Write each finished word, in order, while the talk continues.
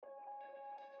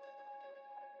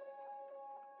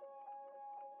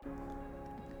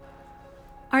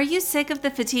Are you sick of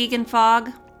the fatigue and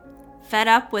fog? Fed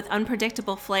up with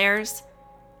unpredictable flares?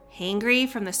 Hangry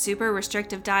from the super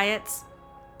restrictive diets?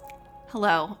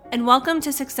 Hello, and welcome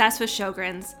to Success with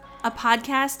Sjogren's, a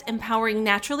podcast empowering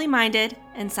naturally minded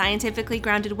and scientifically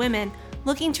grounded women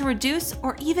looking to reduce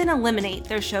or even eliminate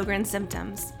their Sjogren's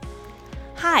symptoms.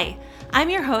 Hi, I'm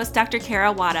your host, Dr.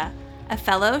 Kara Wada, a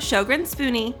fellow Sjogren's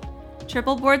Spoonie,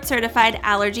 triple board certified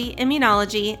allergy,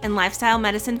 immunology, and lifestyle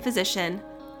medicine physician,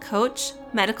 coach,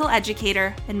 medical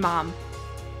educator, and mom.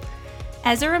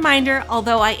 As a reminder,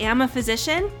 although I am a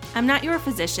physician, I'm not your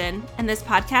physician, and this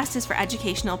podcast is for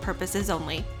educational purposes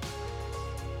only.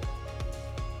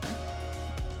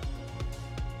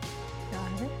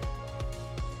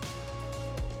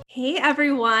 Hey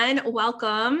everyone,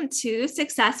 welcome to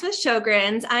Success with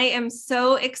Sjogren's. I am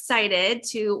so excited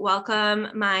to welcome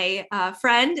my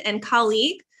friend and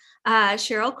colleague,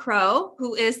 Cheryl Crow,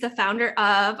 who is the founder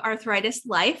of Arthritis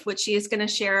Life, which she is going to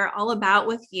share all about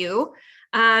with you.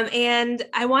 And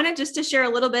I wanted just to share a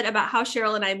little bit about how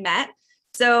Cheryl and I met.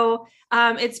 So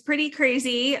it's pretty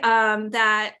crazy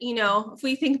that, if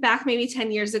we think back maybe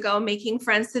 10 years ago, making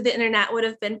friends through the internet would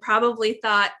have been probably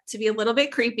thought to be a little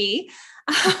bit creepy.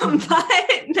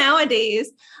 But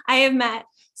nowadays I have met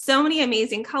so many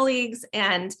amazing colleagues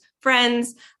and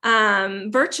friends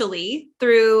virtually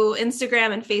through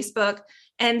Instagram and Facebook.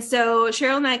 And so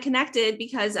Cheryl and I connected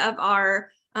because of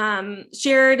our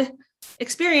shared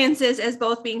experiences as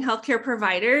both being healthcare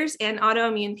providers and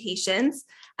autoimmune patients.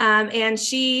 And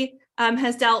she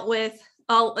has dealt with,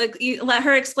 let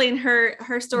her explain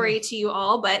her story to you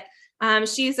all, but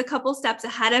she's a couple steps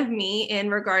ahead of me in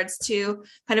regards to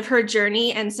kind of her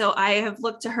journey. And so I have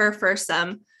looked to her for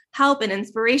some help and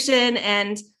inspiration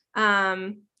and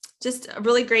just a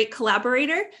really great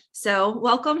collaborator. So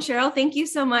welcome, Cheryl. Thank you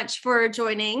so much for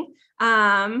joining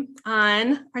on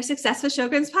our Success with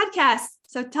Sjogren's podcast.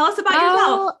 So tell us about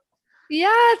yourself.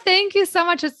 Yeah, thank you so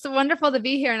much. It's wonderful to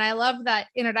be here. And I love that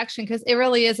introduction because it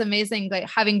really is amazing, like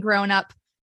having grown up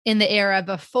in the era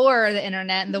before the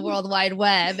internet and the World Wide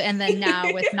Web. And then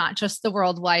now with not just the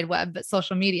World Wide Web, but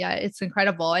social media, it's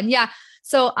incredible. And yeah,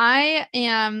 so I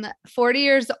am 40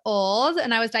 years old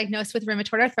and I was diagnosed with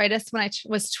rheumatoid arthritis when I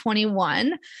was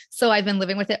 21. So I've been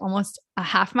living with it almost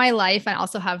half my life. I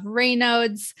also have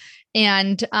Raynaud's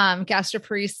and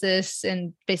gastroparesis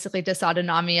and basically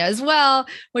dysautonomia as well,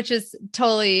 which is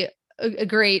totally a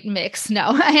great mix.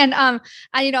 No. And,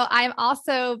 I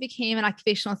also became an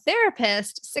occupational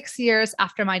therapist 6 years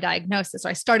after my diagnosis. So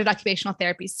I started occupational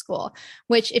therapy school,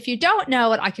 which if you don't know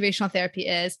what occupational therapy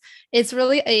is, it's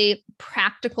really a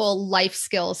practical life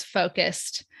skills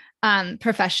focused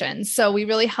profession. So we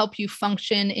really help you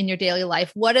function in your daily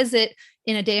life. What is it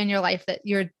in a day in your life that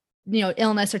your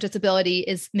illness or disability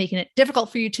is making it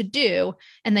difficult for you to do?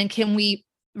 And then can we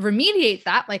remediate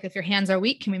that? Like if your hands are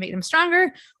weak, can we make them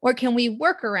stronger, or can we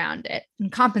work around it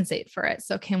and compensate for it?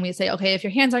 So can we say, okay, if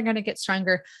your hands aren't going to get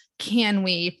stronger, can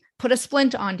we put a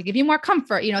splint on to give you more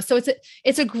comfort? So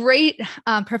it's a great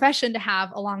profession to have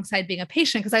alongside being a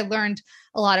patient, because I learned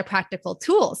a lot of practical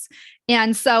tools.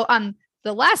 And so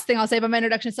the last thing I'll say about my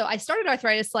introduction. So I started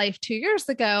Arthritis Life 2 years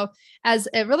ago as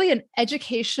really an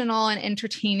educational and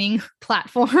entertaining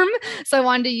platform. So I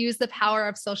wanted to use the power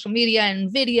of social media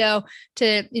and video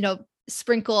to,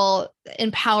 sprinkle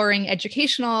empowering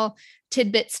educational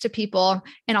tidbits to people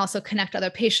and also connect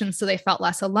other patients so they felt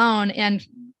less alone. And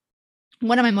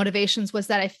one of my motivations was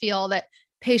that I feel that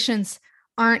patients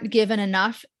aren't given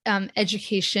enough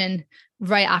education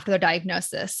right after their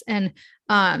diagnosis. And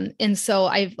so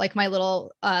I like my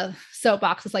little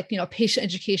soapbox is like, patient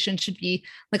education should be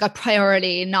like a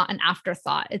priority, not an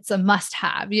afterthought. It's a must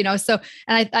have, so,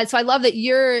 and I love that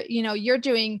you're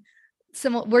doing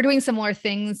we're doing similar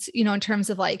things, in terms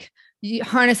of like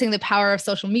harnessing the power of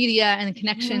social media and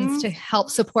connections to help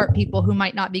support people who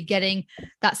might not be getting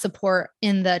that support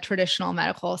in the traditional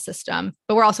medical system.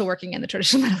 But we're also working in the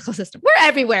traditional medical system. We're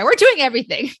everywhere. We're doing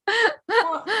everything.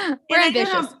 We're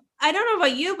ambitious. I don't know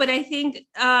about you, but I think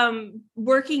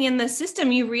working in the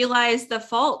system, you realize the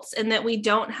faults and that we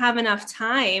don't have enough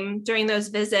time during those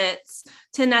visits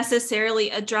to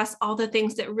necessarily address all the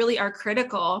things that really are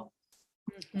critical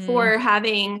for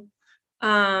having,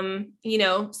 a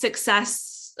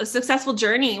successful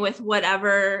journey with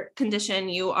whatever condition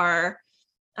you are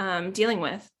dealing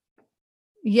with.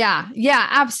 Yeah,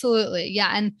 absolutely.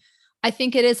 Yeah. And I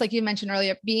think it is, like you mentioned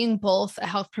earlier, being both a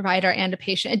health provider and a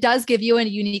patient, it does give you a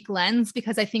unique lens,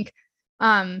 because I think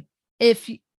when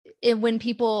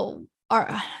people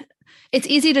are, it's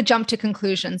easy to jump to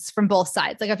conclusions from both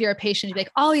sides. Like if you're a patient, you're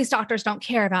like, all these doctors don't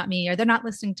care about me, or they're not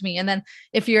listening to me. And then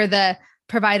if you're the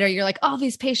provider, you're like, oh,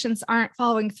 these patients aren't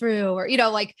following through, or,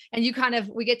 like, and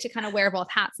we get to kind of wear both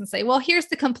hats and say, well, here's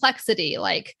the complexity.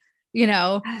 Like,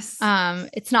 Yes.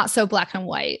 it's not so black and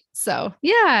white. So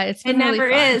yeah, it's been really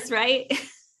never fun. is, right?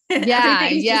 Yeah.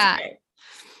 Everything's Yeah. just great.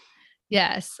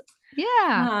 Yes.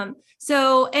 Yeah.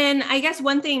 So, and I guess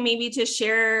one thing maybe to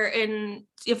share, and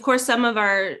of course, some of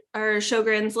our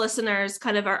Sjogren's listeners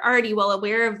kind of are already well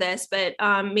aware of this, but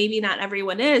maybe not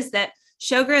everyone is, that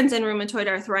Sjogren's and rheumatoid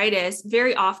arthritis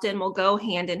very often will go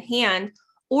hand in hand,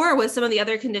 or with some of the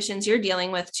other conditions you're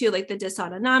dealing with too, like the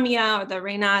dysautonomia or the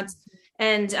Raynaud's.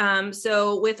 And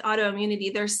so with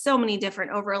autoimmunity, there's so many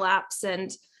different overlaps,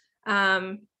 and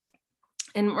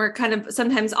we're kind of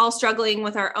sometimes all struggling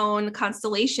with our own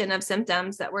constellation of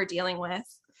symptoms that we're dealing with.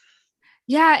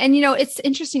 Yeah. And, it's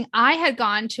interesting. I had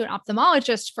gone to an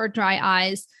ophthalmologist for dry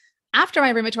eyes after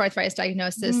my rheumatoid arthritis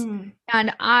diagnosis.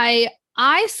 And I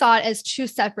saw it as two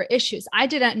separate issues. I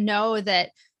didn't know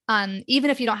that even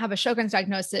if you don't have a Sjogren's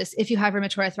diagnosis, if you have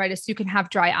rheumatoid arthritis, you can have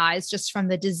dry eyes just from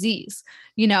the disease,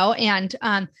 and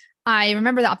I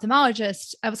remember the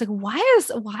ophthalmologist, I was like, why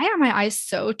are my eyes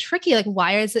so tricky? Like,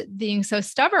 why is it being so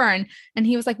stubborn? And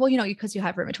he was like, well, because you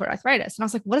have rheumatoid arthritis. And I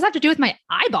was like, what does that have to do with my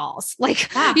eyeballs?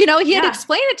 Like, he had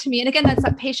explained it to me. And again, that's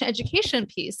that patient education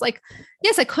piece. Like,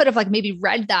 yes, I could have like maybe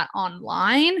read that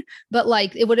online, but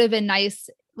like, it would have been nice,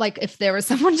 like if there was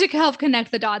someone to help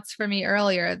connect the dots for me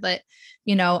earlier, that,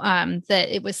 that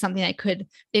it was something I could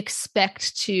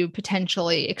expect to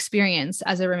potentially experience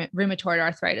as a rheumatoid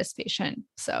arthritis patient.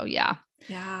 So, yeah.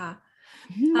 Yeah.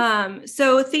 Mm-hmm.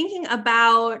 So thinking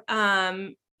about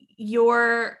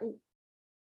your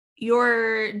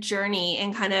journey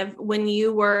and kind of when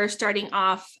you were starting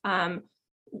off,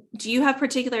 do you have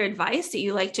particular advice that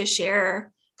you like to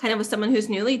share kind of with someone who's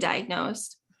newly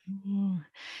diagnosed?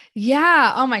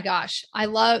 Yeah. Oh my gosh.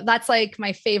 That's like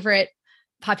my favorite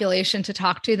population to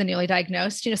talk to, the newly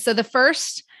diagnosed. So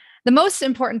the most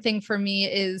important thing for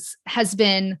me has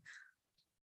been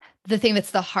the thing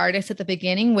that's the hardest at the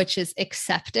beginning, which is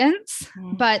acceptance.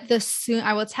 But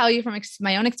I will tell you from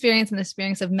my own experience and the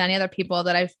experience of many other people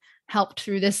that I've helped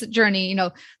through this journey,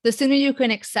 the sooner you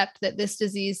can accept that this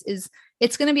disease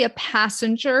it's going to be a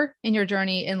passenger in your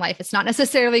journey in life. It's not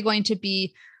necessarily going to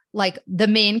be like the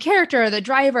main character or the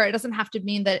driver. It doesn't have to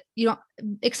mean that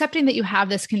accepting that you have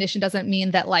this condition doesn't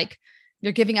mean that like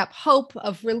you're giving up hope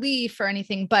of relief or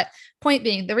anything. But point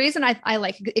being, the reason I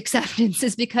like acceptance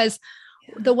is because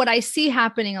what I see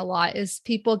happening a lot is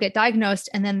people get diagnosed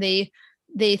and then they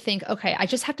think, okay, I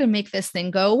just have to make this thing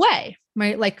go away,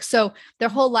 right? Like, so their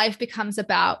whole life becomes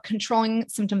about controlling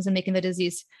symptoms and making the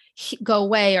disease go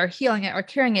away or healing it or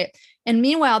curing it. And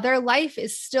meanwhile, their life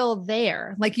is still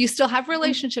there. Like you still have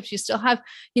relationships, you still have,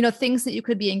 things that you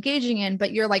could be engaging in,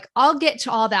 but you're like, I'll get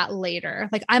to all that later.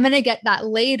 Like I'm going to get that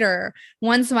later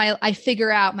once I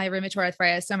figure out my rheumatoid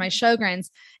arthritis or my Sjogren's.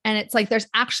 And it's like, there's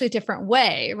actually a different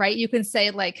way, right? You can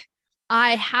say like,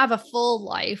 I have a full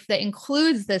life that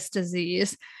includes this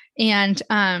disease, and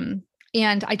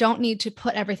I don't need to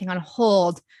put everything on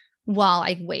hold while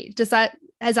I wait. Is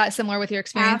that similar with your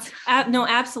experience? No,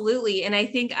 absolutely. And I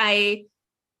think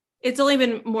it's only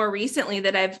been more recently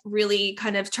that I've really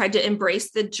kind of tried to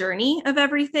embrace the journey of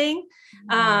everything.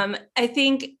 I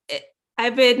think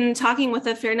I've been talking with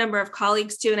a fair number of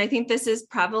colleagues too, and I think this is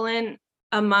prevalent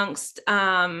amongst,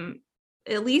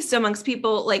 at least amongst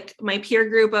people like my peer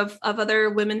group of other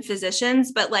women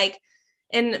physicians, but like,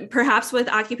 and perhaps with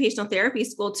occupational therapy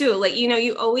school too, like,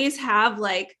 you always have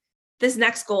like this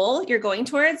next goal you're going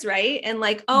towards, right? And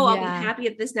like, I'll be happy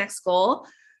at this next goal,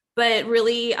 but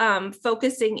really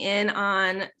focusing in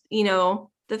on,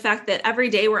 the fact that every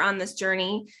day we're on this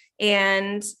journey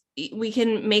and we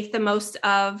can make the most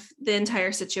of the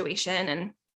entire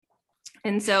situation.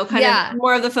 And so kind of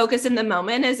more of the focus in the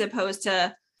moment as opposed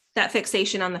to that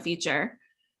fixation on the future.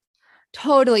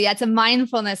 Totally. Yeah, it's a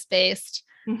mindfulness-based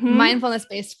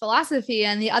philosophy.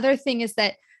 And the other thing is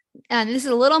that, and this is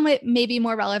a little maybe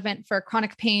more relevant for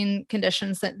chronic pain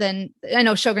conditions than I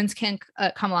know Sjogren's can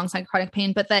come alongside chronic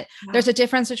pain, but that there's a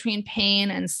difference between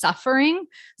pain and suffering.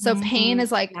 So pain is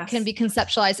like, can be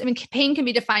conceptualized. I mean, pain can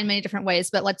be defined many different ways,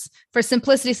 but for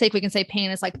simplicity's sake, we can say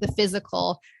pain is like the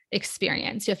physical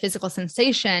experience, your physical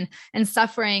sensation, and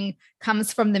suffering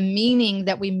comes from the meaning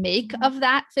that we make of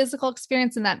that physical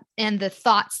experience and the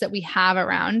thoughts that we have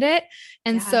around it.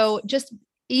 And so just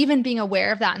even being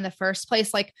aware of that in the first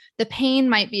place, like the pain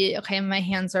might be, okay, my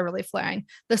hands are really flaring.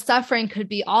 The suffering could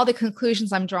be all the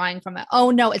conclusions I'm drawing from it.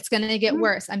 Oh no, it's going to get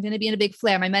worse. I'm going to be in a big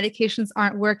flare. My medications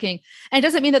aren't working. And it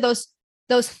doesn't mean that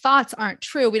those thoughts aren't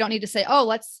true. We don't need to say, oh,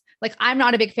 let's like, I'm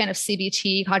not a big fan of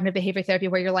CBT, cognitive behavior therapy,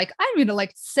 where you're like, I'm going to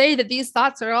like say that these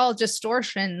thoughts are all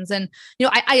distortions. And,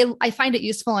 I find it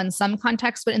useful in some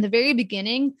contexts, but in the very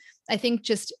beginning, I think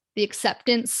just the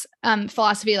acceptance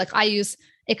philosophy, like I use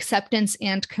acceptance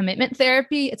and commitment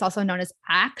therapy. It's also known as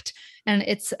ACT. And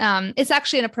it's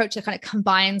actually an approach that kind of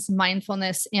combines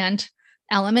mindfulness and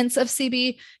elements of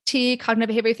CBT, cognitive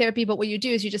behavior therapy. But what you do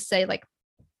is you just say like,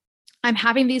 I'm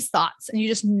having these thoughts, and you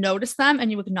just notice them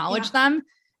and you acknowledge them.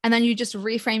 And then you just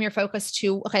reframe your focus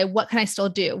to, okay, what can I still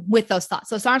do with those thoughts?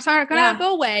 So thoughts aren't going to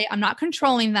go away. I'm not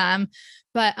controlling them,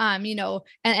 but,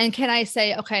 and can I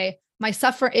say, okay,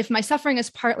 if my suffering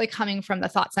is partly coming from the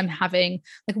thoughts I'm having,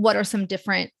 like, what are some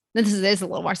different, this is a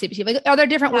little more CBT, like, are there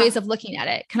different ways of looking at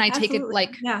it? Can I take it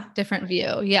like different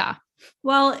view? Yeah.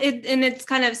 Well, it's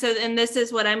kind of, and this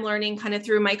is what I'm learning kind of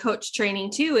through my coach training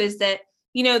too, is that,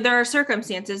 there are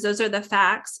circumstances, those are the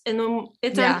facts. And then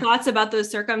it's our thoughts about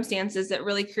those circumstances that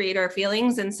really create our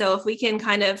feelings. And so if we can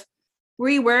kind of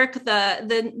rework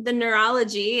the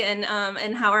neurology and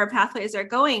how our pathways are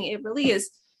going, it really is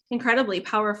incredibly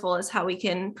powerful as how we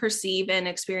can perceive and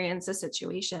experience a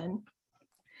situation.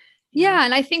 Yeah.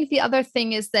 And I think the other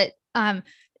thing is that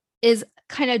is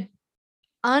kind of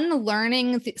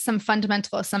unlearning some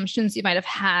fundamental assumptions you might have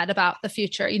had about the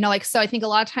future. So I think a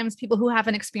lot of times people who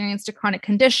haven't experienced a chronic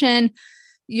condition,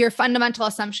 your fundamental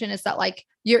assumption is that like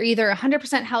you're either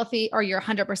 100% healthy or you're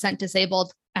 100%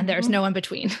 disabled, and there's no in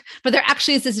between. But there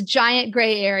actually is this giant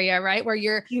gray area, right? Where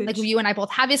you're huge. Like, you and I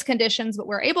both have these conditions, but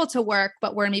we're able to work,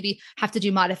 but we're maybe have to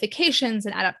do modifications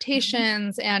and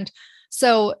adaptations. And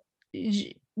so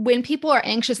when people are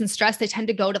anxious and stressed, they tend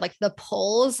to go to like the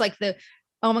poles, like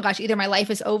oh my gosh, either my life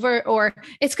is over or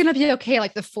it's going to be okay.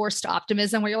 Like the forced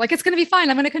optimism where you're like, it's going to be fine.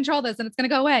 I'm going to control this and it's going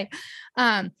to go away.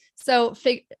 So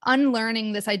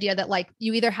unlearning this idea that like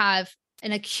you either have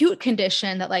an acute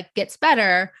condition that like gets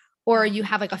better, or you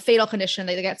have like a fatal condition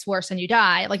that gets worse and you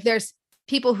die. Like there's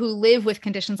people who live with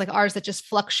conditions like ours that just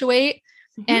fluctuate.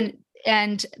 And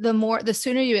the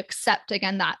sooner you accept,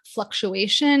 again, that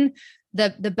fluctuation,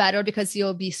 the better, because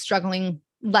you'll be struggling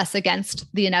less against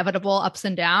the inevitable ups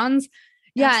and downs.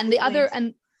 Yeah.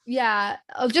 Absolutely.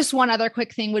 Just one other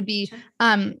quick thing would be,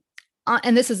 and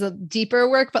this is a deeper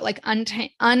work, but like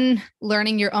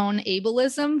unlearning your own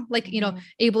ableism. Like,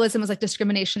 ableism is like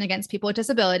discrimination against people with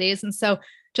disabilities. And so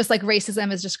just like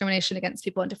racism is discrimination against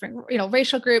people in different,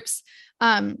 racial groups.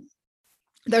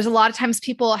 There's a lot of times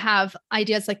people have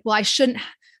ideas like, well,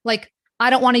 I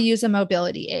don't want to use a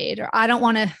mobility aid, or I don't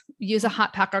want to use a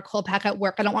hot pack or cold pack at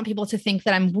work. I don't want people to think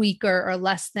that I'm weaker or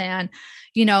less than,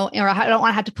 or I don't want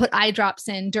to have to put eye drops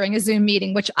in during a Zoom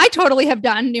meeting, which I totally have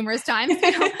done numerous times.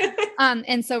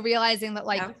 And so realizing that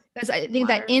I think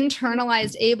that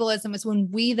internalized ableism is when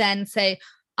we then say,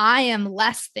 I am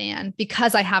less than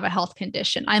because I have a health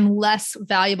condition. I'm less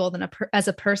valuable as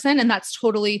a person. And that's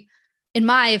totally, in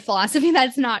my philosophy,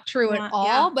 that's not true at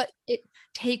all, but it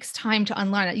takes time to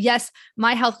unlearn it. Yes,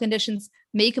 my health conditions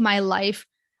make my life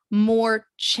more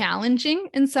challenging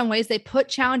in some ways. They put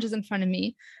challenges in front of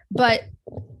me, but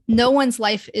no one's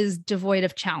life is devoid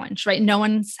of challenge, right? No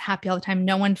one's happy all the time.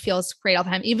 No one feels great all the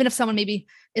time. Even if someone maybe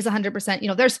is 100%,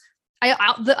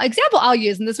 the example I'll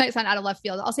use, and this might sound out of left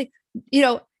field, I'll say,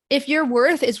 if your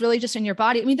worth is really just in your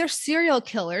body, I mean, there's serial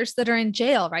killers that are in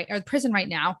jail, right? Or prison right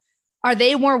now. Are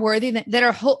they more worthy that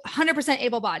are 100%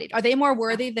 able-bodied? Are they more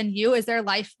worthy than you? Is their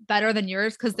life better than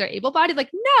yours because they're able-bodied?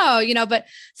 Like, no, but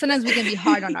sometimes we can be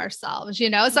hard on ourselves, So I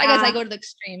guess I go to the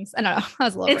extremes. I don't know. That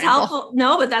was a little It's ramble. Helpful.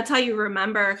 No, but that's how you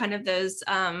remember kind of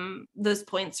those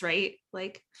points, right?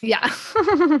 Like, yeah.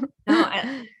 No,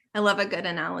 I love a good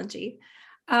analogy.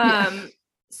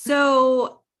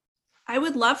 So I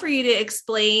would love for you to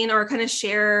explain or kind of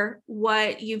share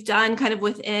what you've done kind of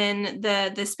within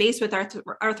the space with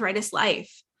Arthritis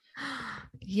Life.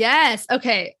 Yes.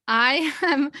 Okay.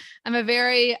 I'm a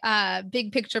very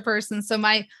big picture person. So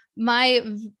my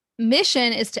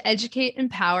mission is to educate,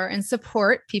 empower, and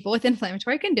support people with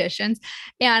inflammatory conditions.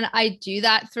 And I do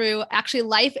that through, actually,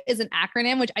 LIFE is an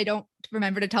acronym, which I don't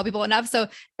remember to tell people enough. So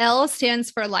L stands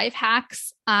for life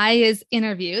hacks. I is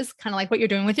interviews, kind of like what you're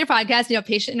doing with your podcast,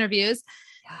 patient interviews.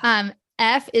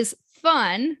 F is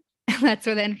fun. That's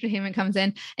where the entertainment comes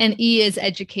in. And E is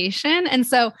education. And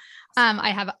so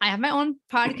I have my own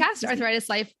podcast, Arthritis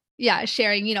Life. Yeah.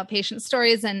 Sharing, patient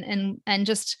stories and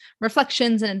just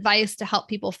reflections and advice to help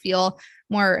people feel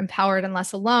more empowered and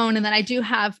less alone. And then I do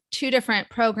have two different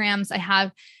programs. I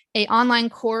have an online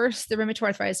course, the Rheumatoid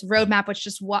Arthritis Roadmap, which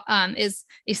just is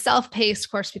a self-paced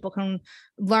course people can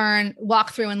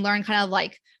walk through and learn kind of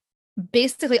like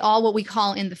basically all what we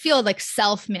call in the field, like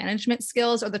self-management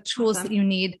skills, or the tools Awesome. that you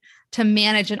need to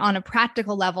manage it on a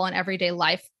practical level in everyday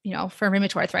life. For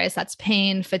rheumatoid arthritis, that's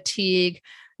pain, fatigue,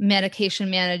 medication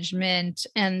management,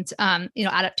 and,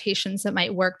 adaptations that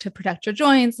might work to protect your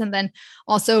joints. And then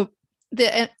also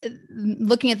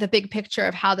looking at the big picture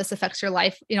of how this affects your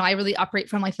life. I really operate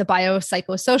from like the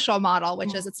biopsychosocial model,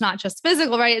 which is, it's not just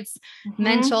physical, right? It's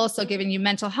mental. So giving you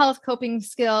mental health coping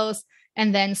skills,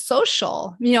 and then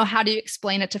social, how do you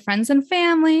explain it to friends and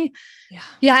family?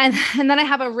 Yeah. And then I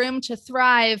have a Room to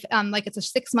Thrive. Like it's a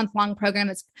 6-month-long program.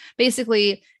 It's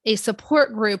basically a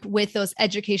support group with those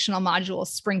educational modules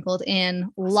sprinkled in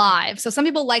live. So some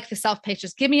people like the self-paced,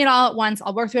 just give me it all at once.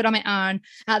 I'll work through it on my own.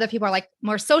 Other people are like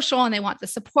more social and they want the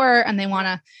support and they want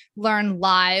to learn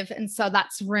live. And so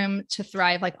that's Room to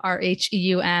Thrive, like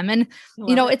RHEUM. And,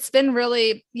 it's been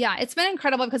really, it's been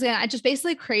incredible because again, I just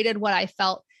basically created what I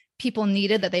felt people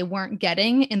needed that they weren't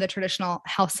getting in the traditional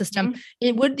health system.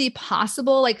 It would be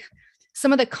possible, like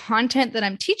some of the content that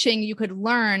I'm teaching, you could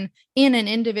learn in an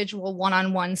individual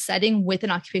one-on-one setting with an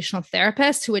occupational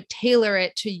therapist who would tailor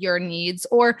it to your needs.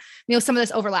 Or, some of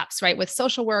this overlaps, right, with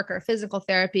social work or physical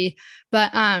therapy,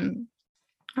 but,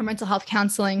 or mental health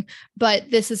counseling. But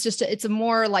this is just, it's a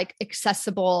more like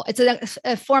accessible, it's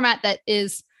a format that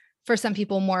is for some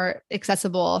people more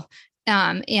accessible.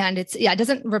 And it's, it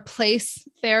doesn't replace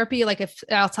therapy. Like if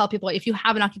I'll tell people, if you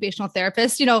have an occupational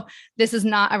therapist, this is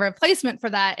not a replacement for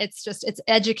that. It's just, it's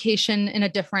education in a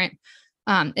different,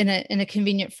 in a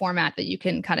convenient format that you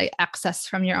can kind of access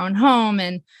from your own home.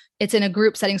 And it's in a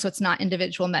group setting. So it's not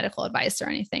individual medical advice or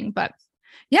anything, but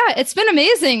it's been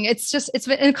amazing. It's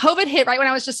been, and COVID hit right when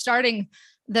I was just starting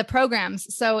the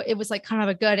programs. So it was like kind of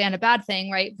a good and a bad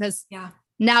thing, right? Because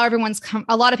now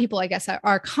a lot of people, I guess,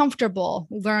 are comfortable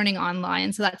learning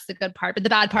online. So that's the good part. But the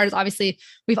bad part is obviously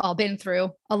we've all been through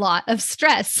a lot of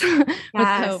stress with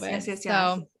COVID. Yes.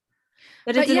 So,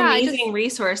 but it's an amazing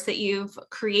resource that you've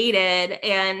created.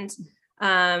 And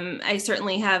I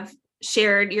certainly have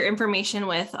shared your information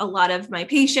with a lot of my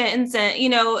patients and,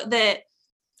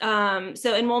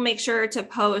 and we'll make sure to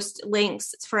post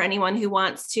links for anyone who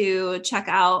wants to check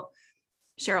out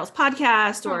Cheryl's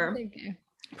podcast or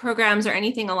programs or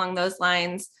anything along those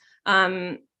lines.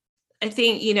 I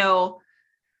think,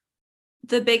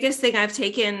 the biggest thing I've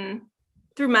taken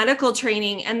through medical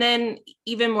training, and then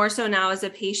even more so now as a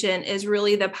patient, is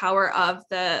really the power of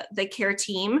the care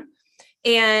team.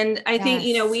 And I think,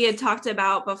 we had talked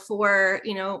about before,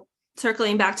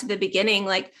 circling back to the beginning,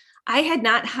 like I had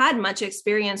not had much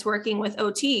experience working with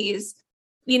OTs,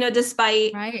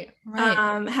 despite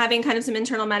having kind of some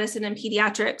internal medicine and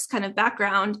pediatrics kind of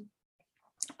background.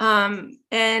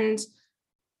 And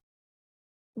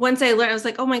once I learned, I was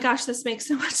like, oh my gosh, this makes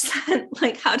so much sense.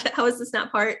 Like, how is this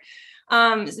not part?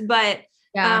 There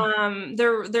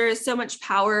is so much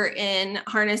power in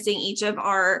harnessing each of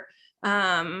our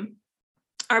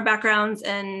backgrounds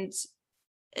and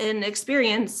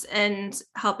experience and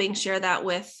helping share that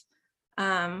with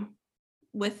those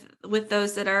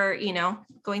that are,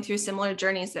 going through similar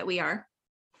journeys that we are.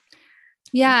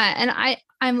 Yeah. And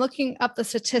I'm looking up the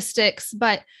statistics,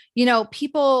 but,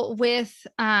 people with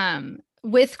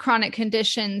chronic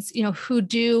conditions, who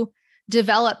do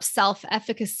develop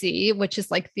self-efficacy, which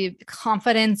is like the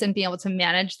confidence and being able to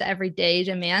manage the everyday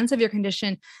demands of your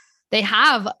condition. They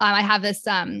have, I have this,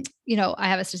 I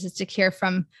have a statistic here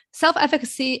from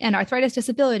Self-Efficacy and Arthritis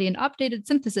Disability and Updated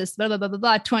Synthesis, blah, blah, blah, blah,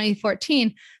 blah,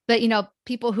 2014. But,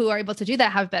 people who are able to do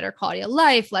that have better quality of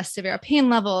life, less severe pain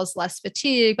levels, less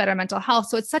fatigue, better mental health.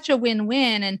 So it's such a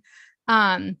win-win. And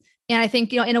I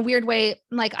think, in a weird way,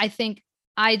 like, I think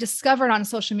I discovered on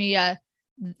social media,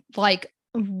 like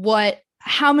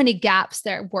how many gaps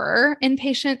there were in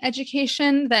patient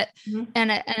education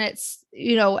and it's,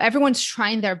 everyone's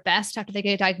trying their best after they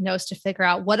get diagnosed to figure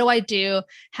out, what do I do?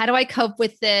 How do I cope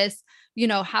with this?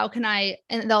 How can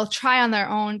and they'll try on their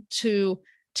own to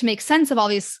make sense of all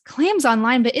these claims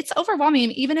online, but it's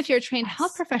overwhelming. Even if you're a trained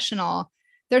health professional,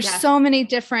 there's so many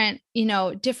different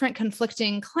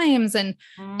conflicting claims and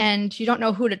you don't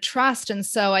know who to trust. And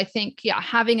so I think,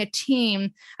 having a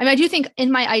team, I do think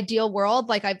in my ideal world,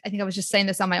 like I think I was just saying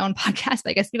this on my own podcast,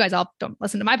 I guess you guys all don't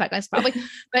listen to my podcast probably,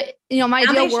 but my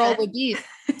ideal world would be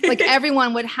like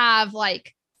everyone would have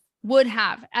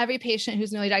every patient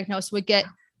who's newly diagnosed would get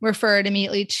referred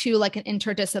immediately to like an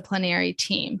interdisciplinary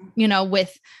team,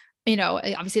 with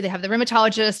obviously they have the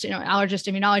rheumatologist,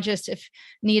 allergist, immunologist, if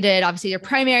needed, obviously your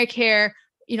primary care,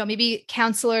 maybe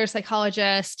counselor,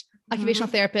 psychologist, occupational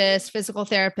therapist, physical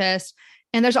therapist.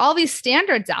 And there's all these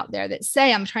standards out there that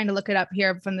say, I'm trying to look it up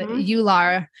here from the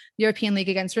EULAR, European League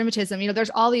Against Rheumatism. There's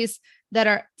all these that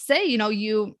are say,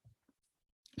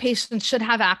 patients should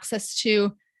have access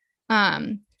to,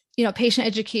 patient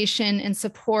education and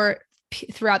support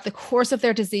throughout the course of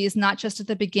their disease, not just at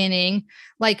the beginning.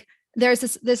 Like this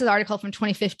is an article from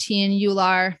 2015,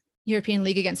 EULAR, European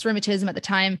League Against Rheumatism at the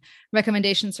time,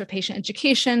 recommendations for patient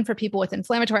education for people with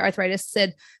inflammatory arthritis,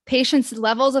 said patients'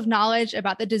 levels of knowledge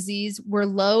about the disease were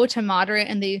low to moderate,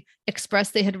 and they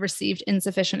expressed they had received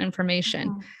insufficient information.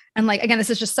 Mm-hmm. And like, again,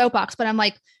 this is just soapbox, but I'm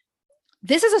like,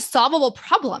 this is a solvable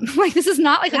problem. Like, this is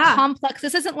not like a complex,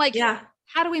 this isn't like,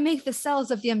 how do we make the cells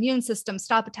of the immune system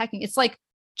stop attacking? It's like,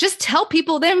 just tell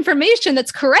people the information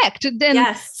that's correct.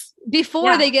 Then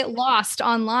before they get lost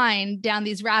online down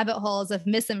these rabbit holes of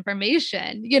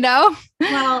misinformation,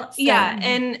 Well, so.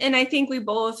 And I think we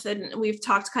both, and we've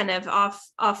talked kind of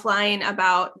offline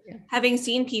about having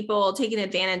seen people taken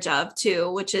advantage of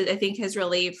too, which is, I think has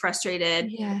really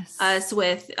frustrated us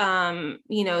with,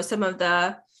 some of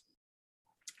the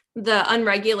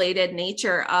unregulated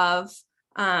nature of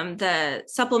the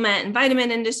supplement and vitamin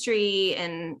industry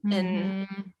and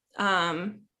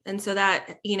so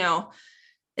that,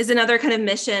 is another kind of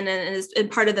mission, and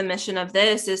part of the mission of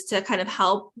this is to kind of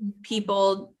help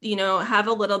people, have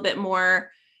a little bit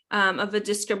more of a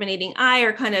discriminating eye,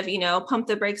 or kind of, pump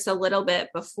the brakes a little bit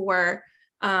before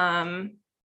buying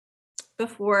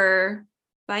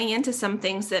into some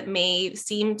things that may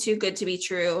seem too good to be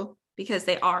true, because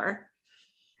they are.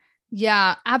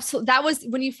 Yeah, absolutely. That was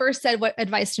when you first said what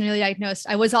advice to newly diagnosed.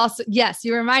 I was also, yes,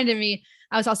 you reminded me.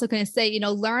 I was also going to say,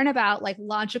 learn about like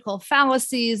logical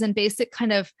fallacies and basic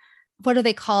kind of, what do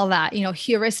they call that?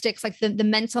 Heuristics, like the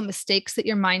mental mistakes that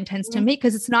your mind tends to make.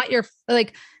 Cause it's not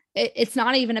it's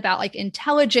not even about like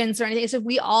intelligence or anything. So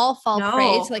we all fall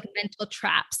prey to like mental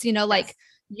traps, like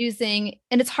using,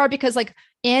 and it's hard because like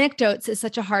anecdotes is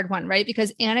such a hard one, right?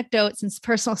 Because anecdotes and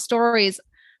personal stories,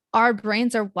 our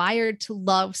brains are wired to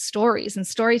love stories and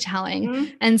storytelling.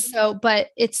 Mm-hmm. And so, but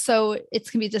it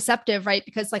can be deceptive, right?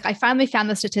 Because like, I finally found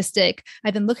the statistic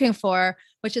I've been looking for,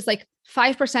 which is like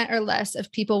 5% or less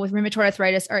of people with rheumatoid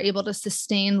arthritis are able to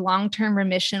sustain long-term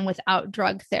remission without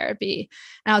drug therapy.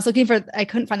 And I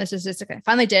couldn't find the statistic. I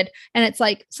finally did. And it's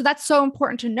like, so that's so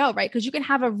important to know, right? Because you can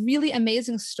have a really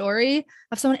amazing story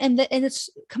of someone and it's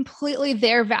completely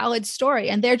their valid story,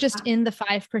 and they're just in the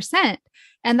 5%.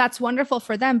 And that's wonderful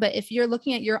for them. But if you're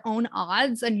looking at your own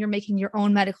odds and you're making your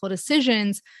own medical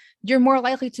decisions, you're more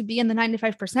likely to be in the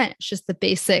 95%. It's just the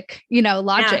basic,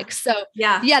 logic. So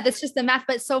that's just the math.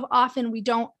 But so often we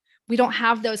don't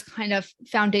have those kind of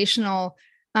foundational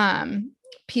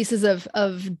pieces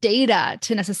of data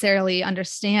to necessarily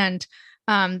understand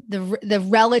the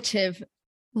relative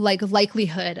like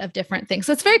likelihood of different things.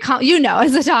 So it's very,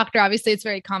 as a doctor, obviously it's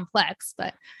very complex,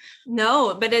 but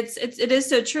it is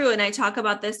so true. And I talk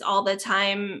about this all the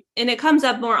time, and it comes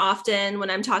up more often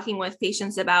when I'm talking with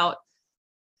patients about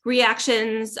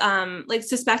reactions, like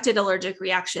suspected allergic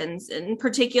reactions. In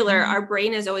particular, our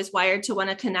brain is always wired to want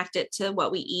to connect it to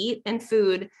what we eat and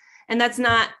food. And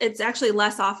it's actually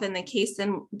less often the case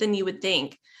than you would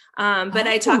think. But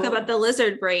I talk about the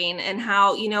lizard brain and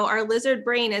how, our lizard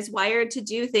brain is wired to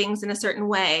do things in a certain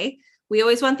way. We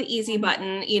always want the easy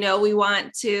button, we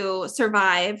want to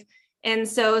survive. And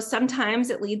so sometimes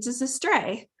it leads us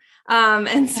astray.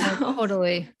 And so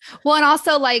totally. Well, and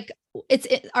also like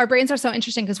our brains are so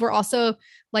interesting because we're also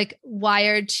like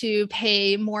wired to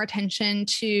pay more attention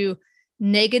to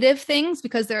negative things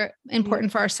because they're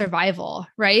important for our survival.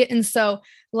 Right. And so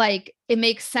like, it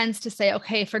makes sense to say,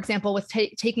 okay, for example, with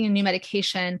taking a new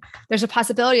medication, there's a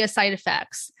possibility of side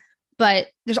effects, but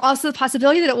there's also the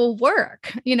possibility that it will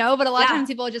work, but a lot of times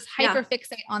people just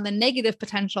hyperfixate on the negative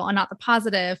potential and not the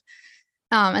positive.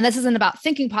 And this isn't about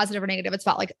thinking positive or negative. It's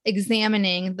about like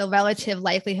examining the relative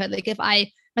likelihood. Like if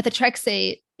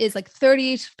methotrexate is like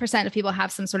 30% of people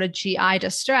have some sort of GI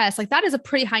distress, like that is a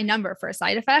pretty high number for a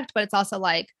side effect, but it's also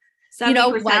like,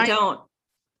 70% don't.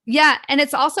 Yeah. And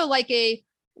it's also like I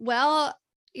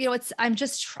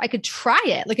could try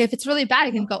it. Like if it's really bad,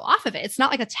 I can go off of it. It's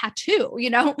not like a tattoo,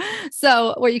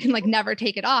 so where you can like never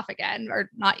take it off again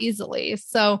or not easily.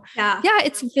 So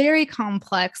it's very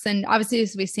complex. And obviously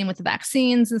as we've seen with the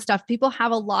vaccines and stuff, people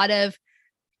have a lot of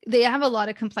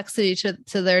complexity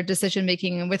to their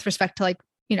decision-making with respect to like,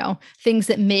 things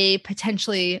that may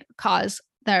potentially cause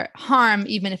their harm,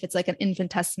 even if it's like an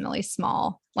infinitesimally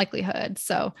small likelihood.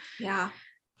 So,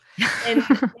 and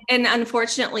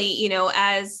unfortunately,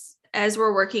 as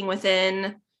we're working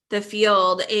within the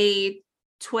field, a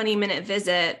 20-minute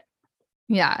visit,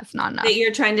 it's not enough that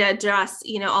you're trying to address,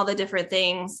 all the different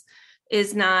things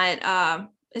is not,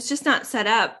 it's just not set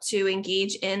up to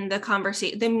engage in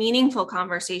the meaningful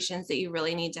conversations that you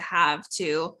really need to have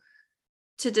to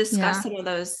discuss some of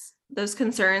those those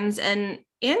concerns and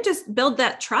just build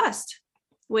that trust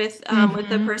with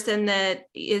the person that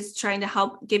is trying to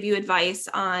help give you advice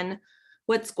on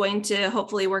what's going to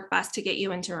hopefully work best to get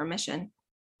you into remission.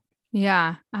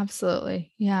 Yeah,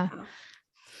 absolutely. Yeah.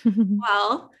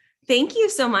 Well, thank you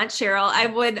so much, Cheryl. I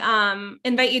would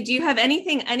invite you. Do you have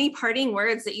any parting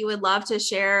words that you would love to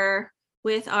share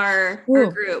with our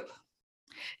group?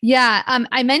 Yeah.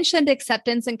 I mentioned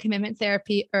acceptance and commitment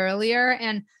therapy earlier,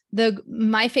 and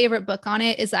my favorite book on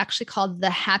it is actually called The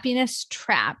Happiness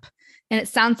Trap. And it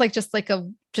sounds like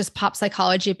just pop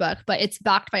psychology book, but it's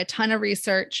backed by a ton of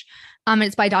research.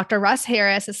 It's by Dr. Russ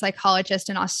Harris, a psychologist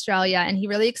in Australia. And he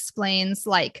really explains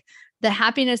like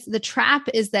the trap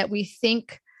is that we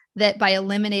think that by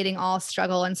eliminating all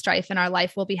struggle and strife in our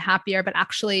life, we'll be happier. But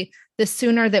actually, the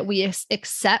sooner that we there's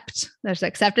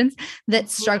acceptance that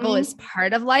struggle is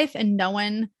part of life and no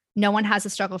one has a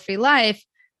struggle-free life,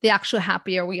 the actual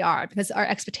happier we are because our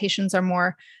expectations are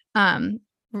more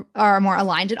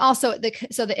aligned. And also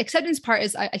the acceptance part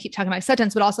is, I keep talking about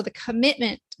acceptance, but also the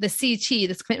commitment, the CT,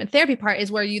 this commitment therapy part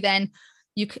is where you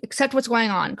accept what's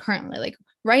going on currently. Like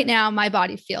right now, my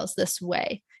body feels this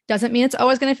way. Doesn't mean it's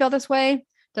always going to feel this way.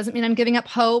 Doesn't mean I'm giving up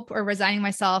hope or resigning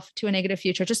myself to a negative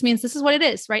future. It just means this is what it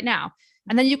is right now.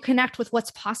 And then you connect with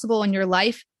what's possible in your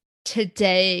life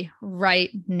today, right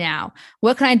now.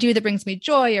 What can I do that brings me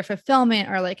joy or fulfillment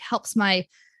or like helps my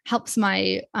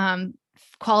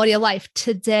quality of life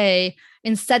today,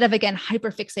 instead of again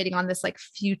hyperfixating on this like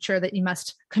future that you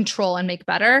must control and make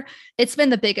better. It's been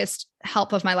the biggest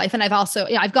help of my life. And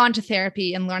I've gone to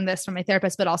therapy and learned this from my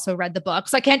therapist, but also read the book.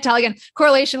 So I can't tell again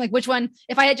correlation, like which one,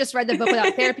 if I had just read the book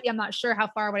without therapy, I'm not sure how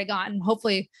far I would have gotten,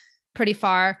 hopefully pretty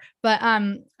far. But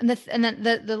and then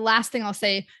the last thing I'll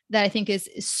say that I think is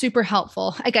super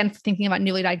helpful, again, thinking about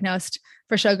newly diagnosed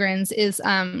for Sjogren's is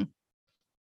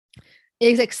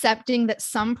accepting that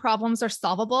some problems are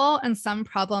solvable and some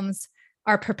problems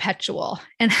are perpetual.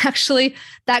 And actually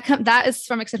that is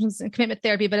from acceptance and commitment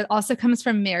therapy, but it also comes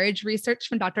from marriage research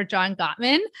from Dr. John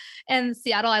Gottman in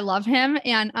Seattle. I love him.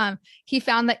 And he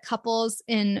found that couples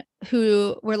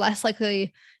who were less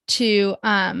likely to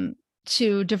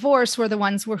divorce were the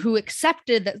ones who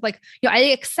accepted that, like, I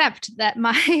accept that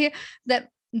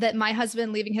my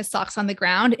husband leaving his socks on the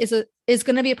ground is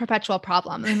going to be a perpetual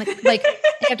problem. And like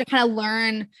you have to kind of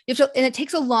learn, and it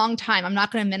takes a long time. I'm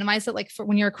not going to minimize it. Like for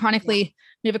when you have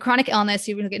a chronic illness,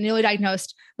 you get newly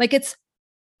diagnosed, like it's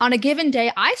on a given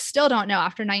day. I still don't know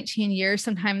after 19 years,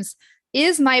 sometimes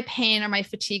is my pain or my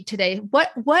fatigue today,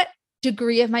 what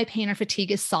degree of my pain or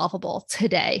fatigue is solvable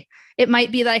today? It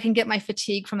might be that I can get my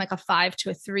fatigue from like a 5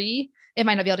 to a 3. It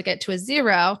might not be able to get to a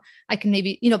 0. I can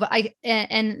maybe,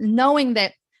 and knowing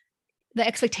that the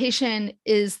expectation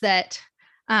is that,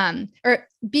 or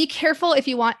be careful if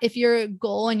your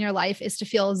goal in your life is to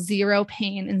feel 0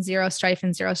 pain and 0 strife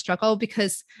and 0 struggle,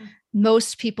 because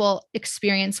most people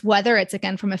experience, whether it's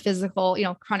again from a physical,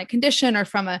 chronic condition or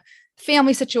from a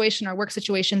family situation or work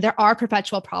situation, there are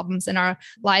perpetual problems in our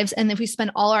lives. And if we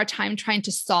spend all our time trying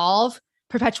to solve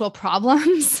perpetual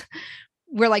problems,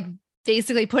 we're like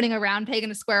basically putting a round peg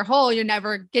in a square hole. You're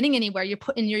never getting anywhere.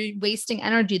 You're wasting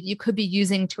energy that you could be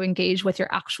using to engage with your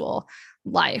actual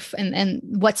life and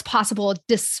what's possible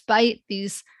despite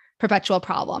these perpetual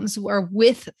problems or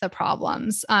with the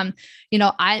problems.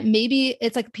 Maybe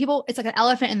it's like it's like an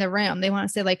elephant in the room. They want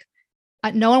to say like,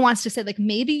 no one wants to say like,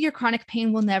 maybe your chronic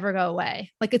pain will never go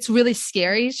away. Like it's really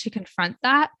scary to confront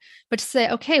that, but to say,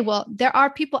 okay, well, there are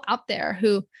people out there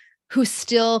who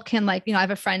still can, like, I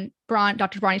have a friend,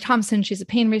 Dr. Bronnie Thompson. She's a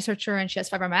pain researcher and she has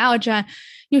fibromyalgia.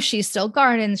 She still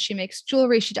gardens, she makes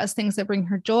jewelry, she does things that bring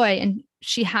her joy, and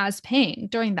she has pain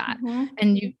during that. Mm-hmm.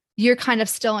 And you're kind of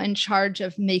still in charge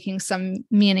of making some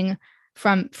meaning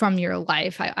from your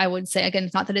life. I would say, again,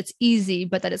 it's not that it's easy,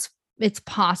 but that it's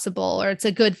possible, or it's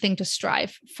a good thing to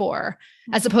strive for,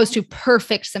 as opposed to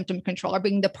perfect symptom control or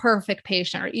being the perfect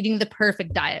patient or eating the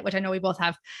perfect diet, which I know we both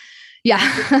have.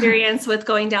 Yeah. Experience with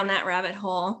going down that rabbit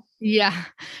hole. Yeah.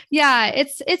 Yeah.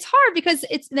 It's hard because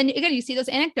then again, you see those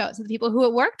anecdotes of the people who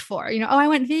it worked for, I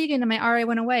went vegan and my RA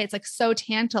went away. It's like so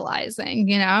tantalizing,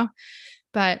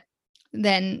 but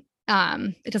then,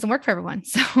 it doesn't work for everyone.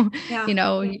 So, yeah.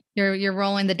 You're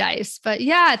rolling the dice, but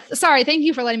yeah, sorry. Thank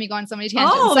you for letting me go on so many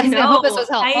tangents. Oh, no. I hope this was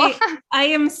helpful.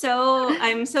 I'm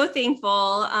so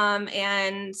thankful,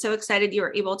 and so excited you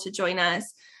were able to join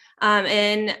us.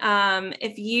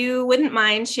 If you wouldn't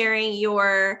mind sharing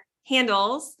your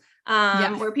handles,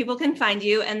 where people can find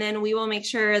you, and then we will make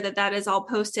sure that is all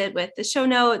posted with the show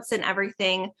notes and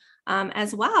everything,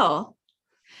 as well.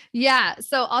 Yeah.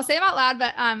 So I'll say them out loud,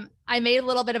 but, I made a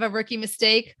little bit of a rookie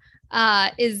mistake,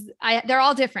 they're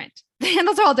all different, The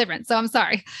handles are all different. So I'm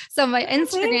sorry. So my Okay.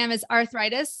 Instagram is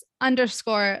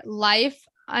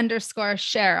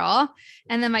arthritis_life_Cheryl.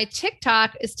 And then my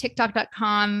TikTok is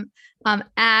tiktok.com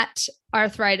at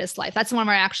arthritis life. That's the one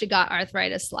where I actually got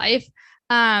arthritis life.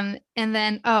 And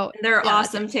then, they're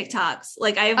awesome TikToks.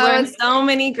 Like I've learned so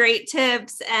many great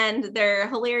tips and they're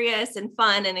hilarious and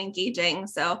fun and engaging.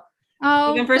 So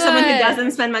even for someone who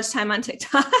doesn't spend much time on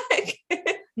TikTok.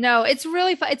 No, it's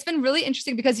really fun. It's been really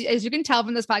interesting because as you can tell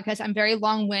from this podcast, I'm very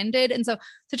long-winded. And so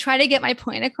to try to get my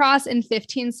point across in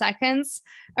 15 seconds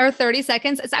or 30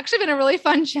 seconds, it's actually been a really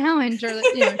fun challenge. Or,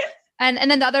 and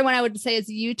then the other one I would say is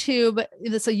YouTube.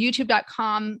 So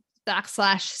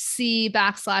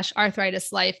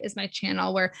youtube.com/C/arthritis life is my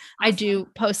channel where I do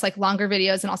post like longer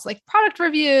videos and also like product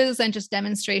reviews and just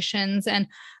demonstrations. And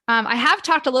I have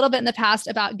talked a little bit in the past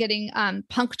about getting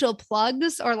punctal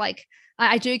plugs, or like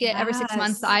I do get every 6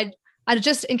 months. I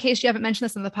just, in case you haven't mentioned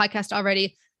this on the podcast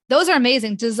already, those are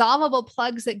amazing. Dissolvable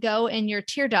plugs that go in your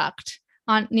tear duct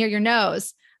near your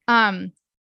nose.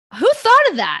 Who thought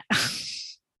of that?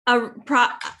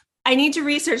 I need to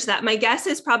research that. My guess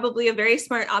is probably a very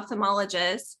smart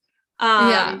ophthalmologist.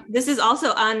 This is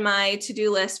also on my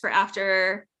to-do list for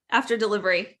after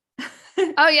delivery.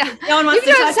 Oh yeah. No one wants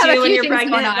to touch you when you're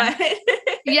pregnant. But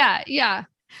Yeah.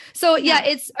 So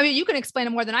you can explain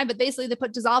it more than I, but basically they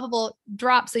put dissolvable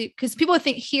drops because people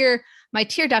hear my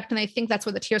tear duct and they think that's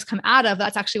where the tears come out of.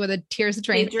 That's actually where the tears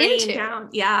drain into. Down.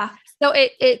 Yeah. So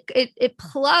it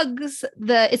plugs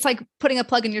it's like putting a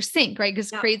plug in your sink, right?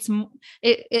 Because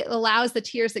it allows the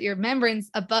tears that your membranes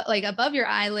above your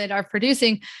eyelid are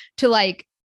producing to like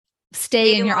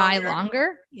stay in your eye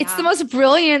longer. Yeah. It's the most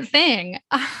brilliant thing.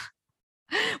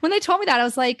 When they told me that, I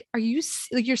was like,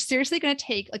 you're seriously going to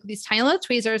take like these tiny little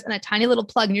tweezers and a tiny little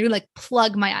plug and you're like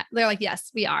plug my eye? They're like,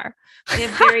 yes, we are. They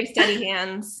have very steady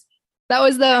hands. That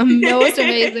was the most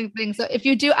amazing thing. So if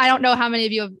you do, I don't know how many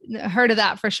of you have heard of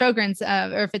that for Sjogren's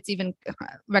or if it's even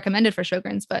recommended for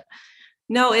Sjogren's, but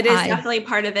no, it is definitely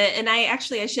part of it. And I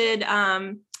should,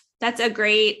 that's a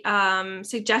great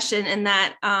suggestion in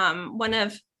that one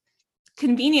of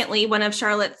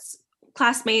Charlotte's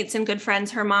classmates and good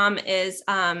friends, her mom is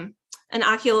an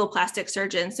oculoplastic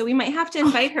surgeon. So we might have to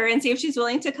invite her and see if she's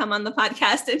willing to come on the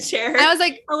podcast and share. I was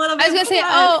like, a little bit. I was going to say,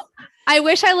 I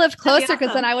wish I lived closer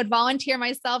because then I would volunteer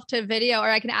myself to video, or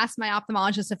I can ask my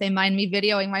ophthalmologist if they mind me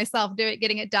videoing myself,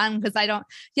 getting it done. Because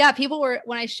people were,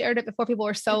 when I shared it before, people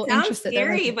were so interested.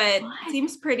 Scary, but it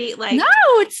seems pretty no,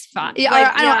 it's fine. Yeah,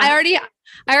 I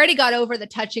already got over the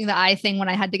touching the eye thing when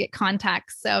I had to get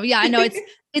contacts. So yeah, I know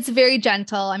it's very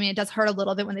gentle. I mean, it does hurt a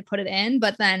little bit when they put it in,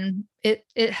 but then it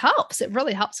helps. It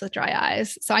really helps with dry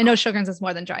eyes. So I know Sjogren's is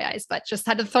more than dry eyes, but just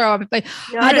had to throw up. I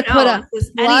had to put a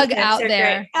plug out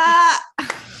there. I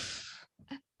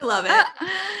love it.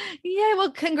 Yeah.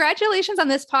 Well, congratulations on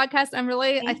this podcast.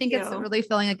 I think it's really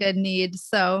filling a good need.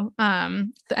 So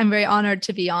I'm very honored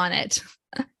to be on it.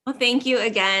 Well, thank you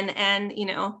again. And,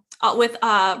 with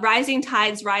rising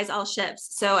tides, rise all ships.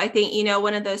 So I think,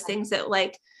 one of those things that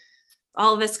like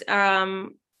all of us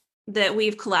that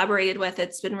we've collaborated with,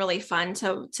 it's been really fun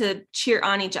to cheer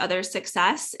on each other's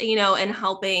success, and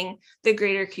helping the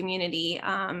greater community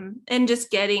and just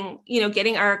getting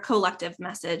our collective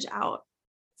message out.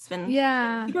 It's been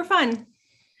super fun.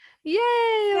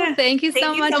 Yay. Well, thank you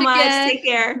so much again. Take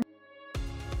care.